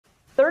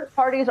third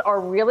parties are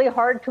really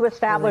hard to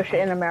establish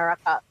in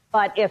America.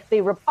 But if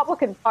the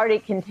Republican Party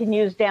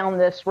continues down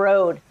this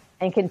road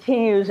and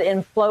continues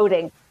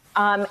imploding,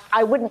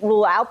 I wouldn't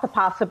rule out the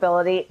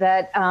possibility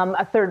that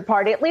a third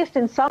party, at least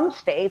in some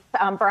states,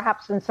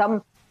 perhaps in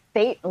some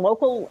state and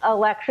local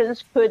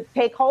elections, could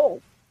take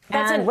hold.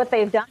 And what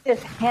they've done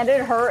is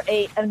handed her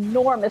an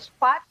enormous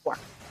platform.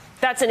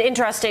 That's an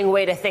interesting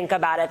way to think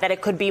about it, that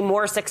it could be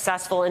more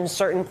successful in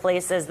certain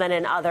places than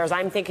in others.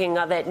 I'm thinking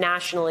of it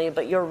nationally,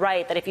 but you're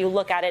right that if you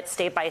look at it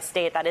state by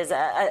state, that is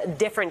a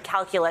different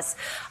calculus.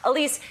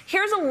 Elise,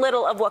 here's a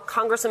little of what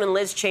Congresswoman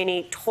Liz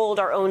Cheney told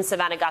our own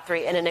Savannah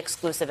Guthrie in an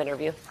exclusive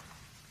interview.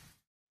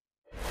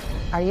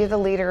 Are you the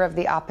leader of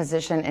the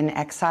opposition in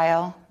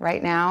exile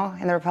right now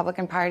in the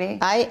Republican Party?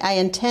 I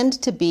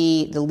intend to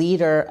be the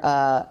leader,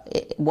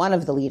 one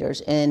of the leaders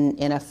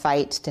in a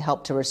fight to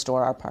help to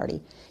restore our party,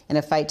 in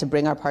a fight to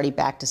bring our party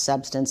back to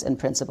substance and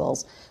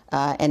principles,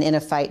 and in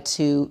a fight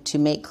to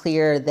make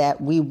clear that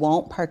we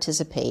won't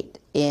participate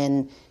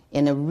in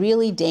a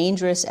really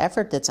dangerous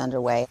effort that's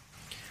underway.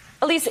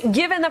 Elise,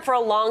 given that for a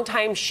long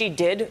time she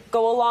did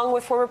go along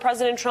with former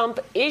President Trump,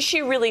 is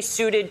she really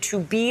suited to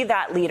be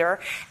that leader?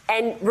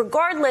 And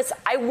regardless,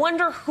 I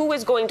wonder who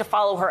is going to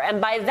follow her.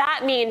 And by that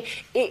I mean,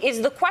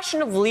 is the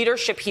question of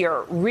leadership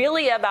here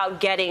really about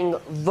getting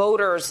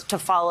voters to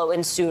follow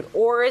in suit?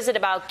 Or is it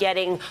about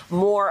getting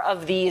more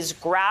of these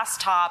grass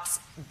tops,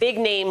 big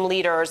name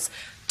leaders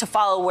to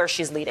follow where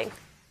she's leading?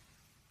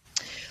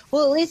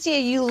 Well, Alicia,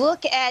 you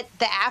look at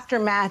the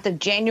aftermath of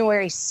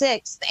January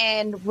 6th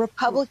and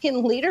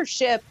Republican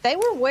leadership, they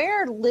were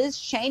where Liz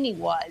Cheney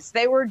was.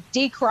 They were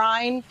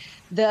decrying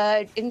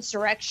the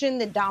insurrection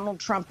that Donald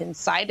Trump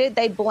incited.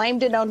 They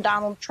blamed it on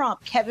Donald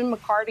Trump. Kevin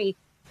McCarthy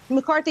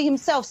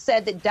himself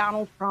said that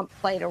Donald Trump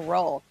played a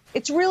role.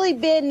 It's really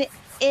been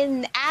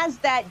as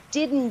that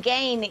didn't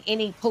gain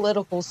any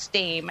political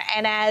steam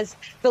and as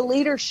the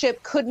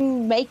leadership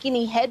couldn't make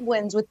any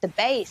headwinds with the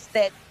base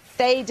that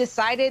they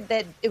decided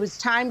that it was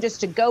time just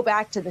to go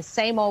back to the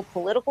same old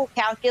political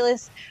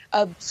calculus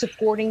of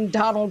supporting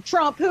Donald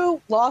Trump, who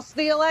lost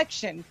the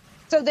election.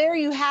 So there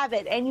you have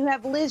it. And you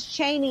have Liz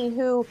Cheney,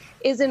 who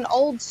is an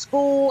old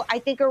school, I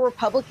think, a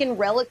Republican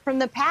relic from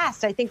the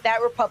past. I think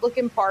that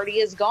Republican Party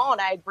is gone.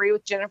 I agree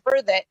with Jennifer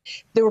that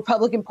the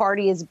Republican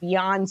Party is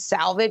beyond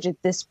salvage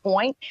at this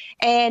point.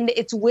 And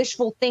it's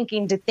wishful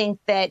thinking to think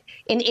that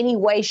in any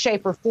way,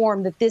 shape or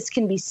form that this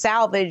can be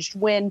salvaged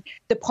when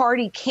the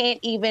party can't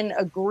even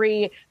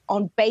agree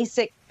on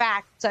basic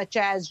facts such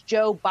as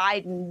Joe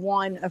Biden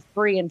won a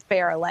free and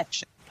fair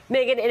election.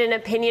 Megan, in an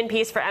opinion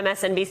piece for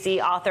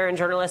MSNBC, author and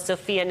journalist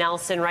Sophia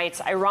Nelson writes,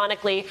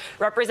 ironically,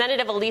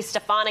 Representative Elise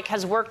Stefanik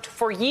has worked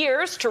for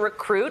years to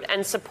recruit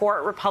and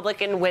support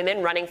Republican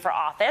women running for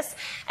office.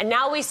 And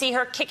now we see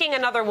her kicking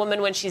another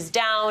woman when she's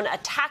down,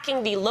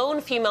 attacking the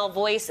lone female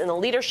voice in the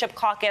leadership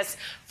caucus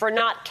for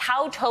not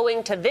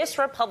kowtowing to this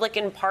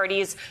Republican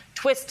Party's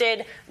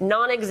twisted,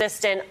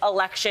 non-existent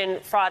election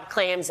fraud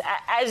claims.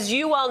 As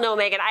you well know,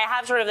 Megan, I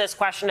have sort of this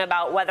question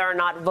about whether or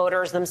not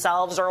voters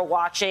themselves are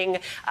watching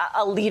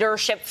a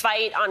leadership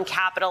fight on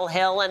Capitol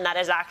Hill, and that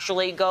is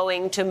actually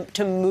going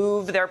to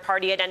move their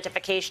party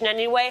identification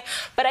anyway.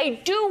 But I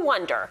do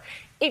wonder,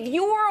 if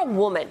you are a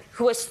woman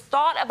who has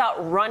thought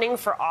about running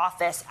for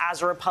office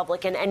as a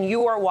Republican and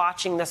you are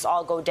watching this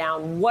all go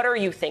down, what are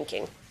you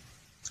thinking?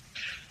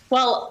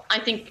 Well, I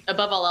think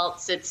above all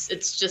else,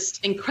 it's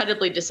just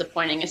incredibly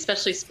disappointing,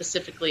 especially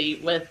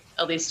specifically with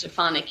Elise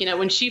Stefanik. You know,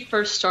 when she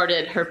first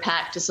started her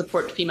PAC to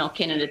support female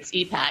candidates,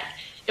 EPAC,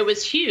 it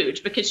was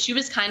huge because she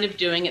was kind of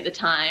doing at the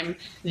time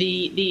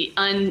the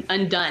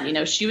undone. You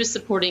know, she was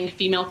supporting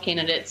female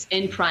candidates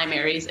in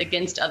primaries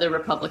against other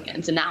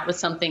Republicans. And that was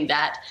something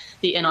that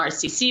the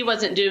NRCC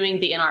wasn't doing,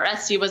 the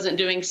NRSC wasn't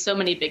doing, so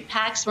many big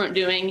PACs weren't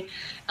doing.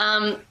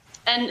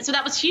 And so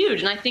that was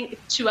huge. And I think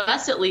to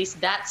us, at least,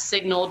 that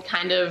signaled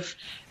kind of,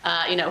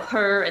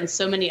 her and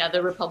so many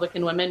other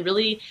Republican women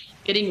really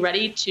getting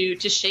ready to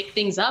shake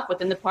things up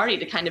within the party,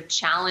 to kind of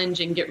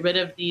challenge and get rid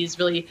of these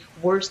really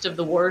worst of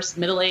the worst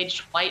middle-aged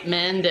white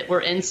men that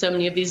were in so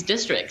many of these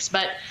districts.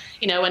 But,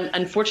 and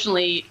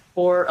unfortunately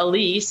for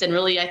Elise, and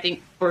really I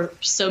think for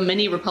so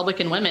many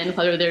Republican women,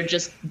 whether they're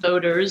just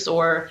voters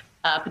or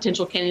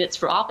potential candidates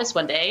for office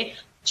one day,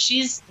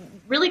 she's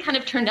really kind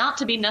of turned out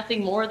to be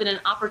nothing more than an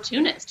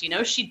opportunist.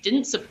 She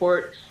didn't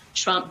support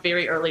Trump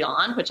very early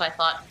on, which I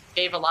thought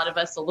gave a lot of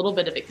us a little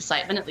bit of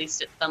excitement, at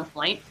least at some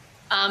point.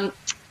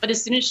 But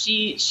as soon as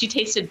she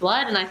tasted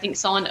blood and I think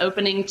saw an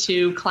opening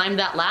to climb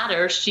that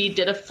ladder, she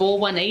did a full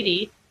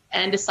 180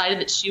 and decided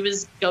that she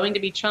was going to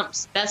be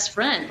Trump's best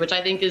friend, which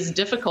I think is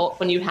difficult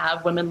when you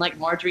have women like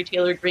Marjorie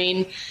Taylor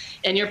Greene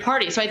in your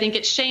party. So I think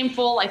it's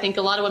shameful. I think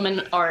a lot of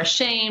women are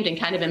ashamed and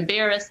kind of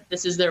embarrassed.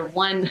 This is their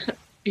one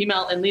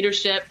female in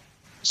leadership.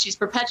 She's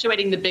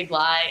perpetuating the big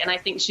lie, and I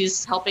think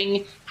has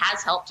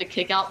helped to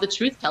kick out the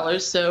truth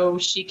tellers so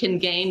she can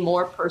gain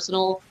more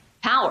personal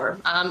power.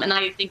 And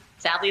I think,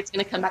 sadly, it's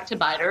going to come back to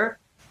bite her.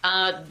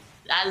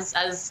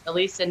 As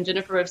Elise and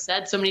Jennifer have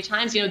said so many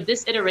times,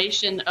 this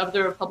iteration of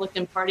the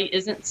Republican Party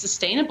isn't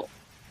sustainable.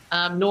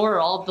 nor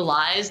all of the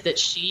lies that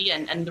she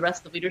and the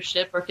rest of the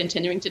leadership are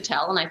continuing to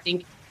tell. And I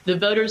think the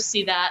voters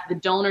see that, the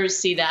donors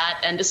see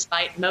that, and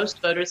despite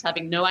most voters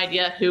having no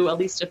idea who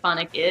Elise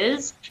Stefanik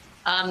is,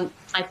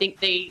 I think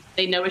they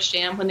know a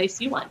sham when they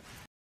see one.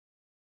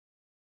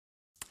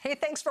 Hey,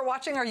 thanks for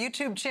watching our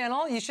YouTube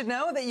channel. You should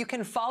know that you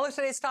can follow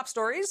today's top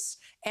stories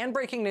and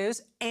breaking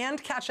news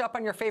and catch up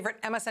on your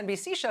favorite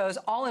MSNBC shows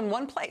all in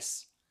one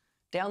place.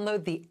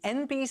 Download the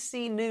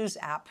NBC News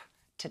app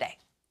today.